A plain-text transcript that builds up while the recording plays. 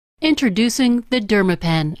Introducing the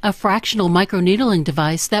Dermapen, a fractional microneedling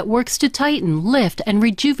device that works to tighten, lift, and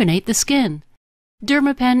rejuvenate the skin.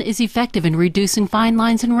 Dermapen is effective in reducing fine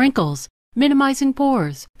lines and wrinkles, minimizing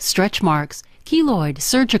pores, stretch marks, keloid,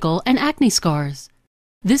 surgical, and acne scars.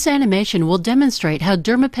 This animation will demonstrate how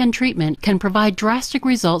Dermapen treatment can provide drastic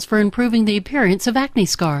results for improving the appearance of acne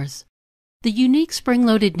scars. The unique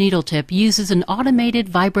spring-loaded needle tip uses an automated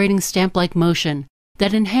vibrating stamp-like motion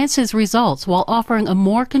that enhances results while offering a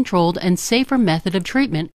more controlled and safer method of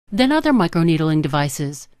treatment than other microneedling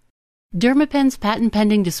devices. Dermapen's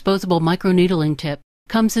patent-pending disposable microneedling tip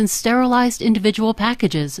comes in sterilized individual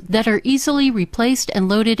packages that are easily replaced and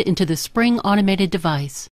loaded into the spring automated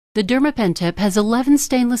device. The Dermapen tip has 11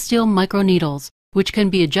 stainless steel microneedles, which can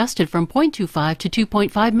be adjusted from 0.25 to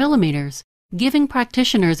 2.5 millimeters, giving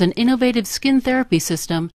practitioners an innovative skin therapy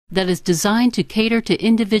system that is designed to cater to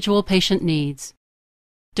individual patient needs.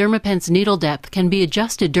 Dermapen's needle depth can be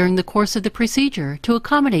adjusted during the course of the procedure to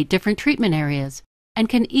accommodate different treatment areas, and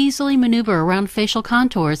can easily maneuver around facial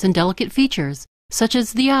contours and delicate features, such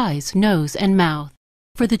as the eyes, nose, and mouth.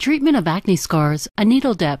 For the treatment of acne scars, a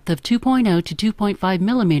needle depth of 2.0 to 2.5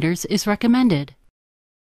 millimeters is recommended.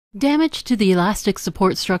 Damage to the elastic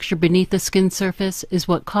support structure beneath the skin surface is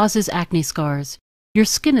what causes acne scars. Your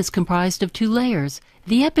skin is comprised of two layers.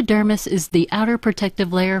 The epidermis is the outer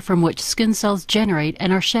protective layer from which skin cells generate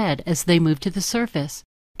and are shed as they move to the surface,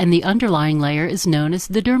 and the underlying layer is known as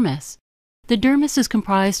the dermis. The dermis is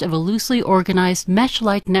comprised of a loosely organized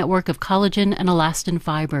mesh-like network of collagen and elastin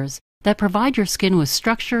fibers that provide your skin with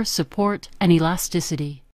structure, support, and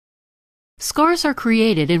elasticity. Scars are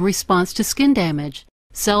created in response to skin damage.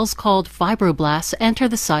 Cells called fibroblasts enter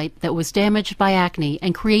the site that was damaged by acne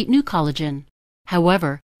and create new collagen.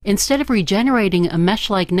 However, instead of regenerating a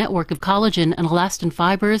mesh-like network of collagen and elastin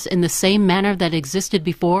fibers in the same manner that existed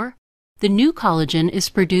before, the new collagen is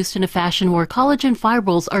produced in a fashion where collagen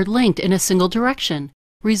fibrils are linked in a single direction,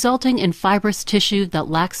 resulting in fibrous tissue that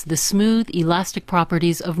lacks the smooth, elastic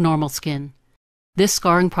properties of normal skin. This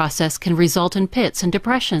scarring process can result in pits and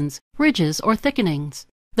depressions, ridges, or thickenings.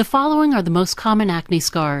 The following are the most common acne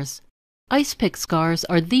scars. Ice pick scars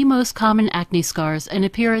are the most common acne scars and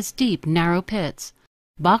appear as deep, narrow pits.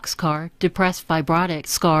 Boxcar, depressed fibrotic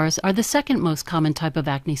scars are the second most common type of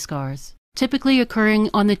acne scars, typically occurring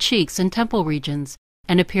on the cheeks and temple regions,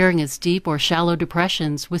 and appearing as deep or shallow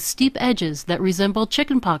depressions with steep edges that resemble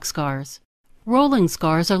chickenpox scars. Rolling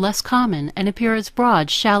scars are less common and appear as broad,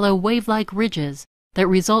 shallow, wave-like ridges that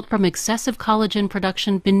result from excessive collagen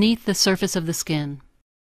production beneath the surface of the skin.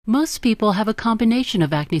 Most people have a combination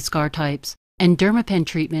of acne scar types, and Dermapen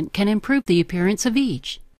treatment can improve the appearance of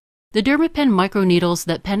each. The Dermapen microneedles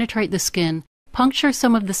that penetrate the skin puncture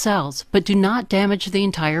some of the cells but do not damage the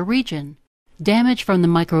entire region. Damage from the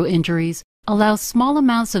micro-injuries allows small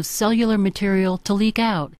amounts of cellular material to leak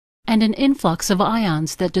out and an influx of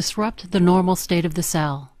ions that disrupt the normal state of the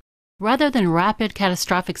cell. Rather than rapid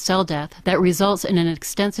catastrophic cell death that results in an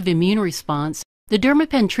extensive immune response, the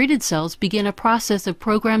Dermapen-treated cells begin a process of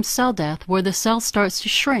programmed cell death where the cell starts to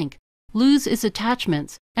shrink, lose its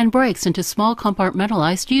attachments, and breaks into small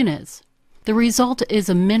compartmentalized units. The result is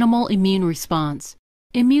a minimal immune response.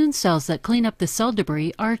 Immune cells that clean up the cell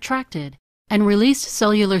debris are attracted, and released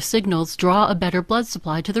cellular signals draw a better blood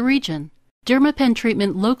supply to the region. Dermapen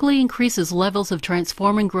treatment locally increases levels of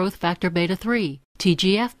transforming growth factor beta-3,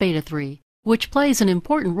 TGF-beta-3, which plays an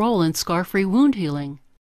important role in scar-free wound healing.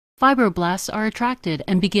 Fibroblasts are attracted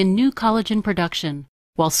and begin new collagen production,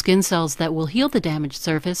 while skin cells that will heal the damaged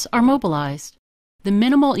surface are mobilized. The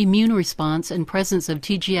minimal immune response and presence of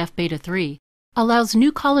TGF-beta-3 allows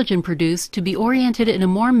new collagen produced to be oriented in a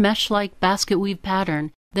more mesh-like basket weave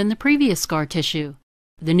pattern than the previous scar tissue.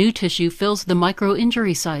 The new tissue fills the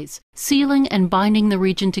micro-injury sites, sealing and binding the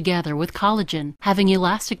region together with collagen, having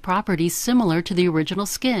elastic properties similar to the original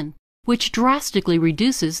skin, which drastically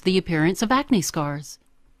reduces the appearance of acne scars.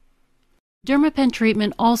 Dermapen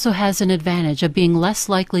treatment also has an advantage of being less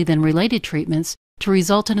likely than related treatments to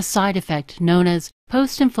result in a side effect known as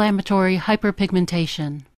post-inflammatory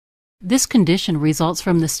hyperpigmentation. This condition results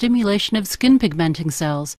from the stimulation of skin pigmenting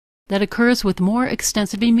cells that occurs with more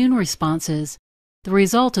extensive immune responses. The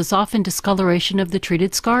result is often discoloration of the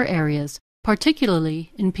treated scar areas,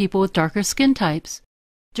 particularly in people with darker skin types.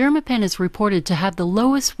 Dermapen is reported to have the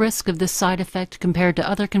lowest risk of this side effect compared to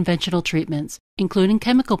other conventional treatments, including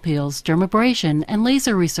chemical peels, dermabrasion, and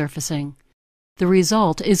laser resurfacing. The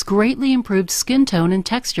result is greatly improved skin tone and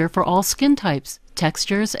texture for all skin types,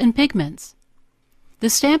 textures, and pigments. The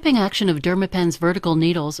stamping action of Dermapen's vertical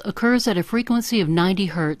needles occurs at a frequency of 90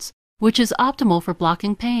 Hz, which is optimal for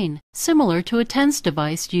blocking pain, similar to a TENS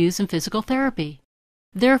device used in physical therapy.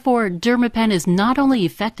 Therefore, Dermapen is not only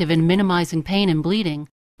effective in minimizing pain and bleeding,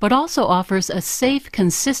 but also offers a safe,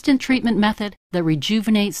 consistent treatment method that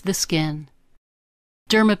rejuvenates the skin.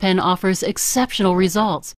 Dermapen offers exceptional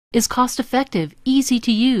results, is cost-effective, easy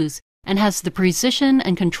to use, and has the precision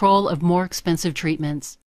and control of more expensive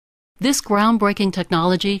treatments. This groundbreaking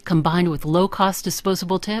technology, combined with low-cost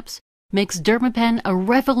disposable tips, makes Dermapen a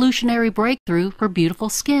revolutionary breakthrough for beautiful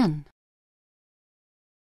skin.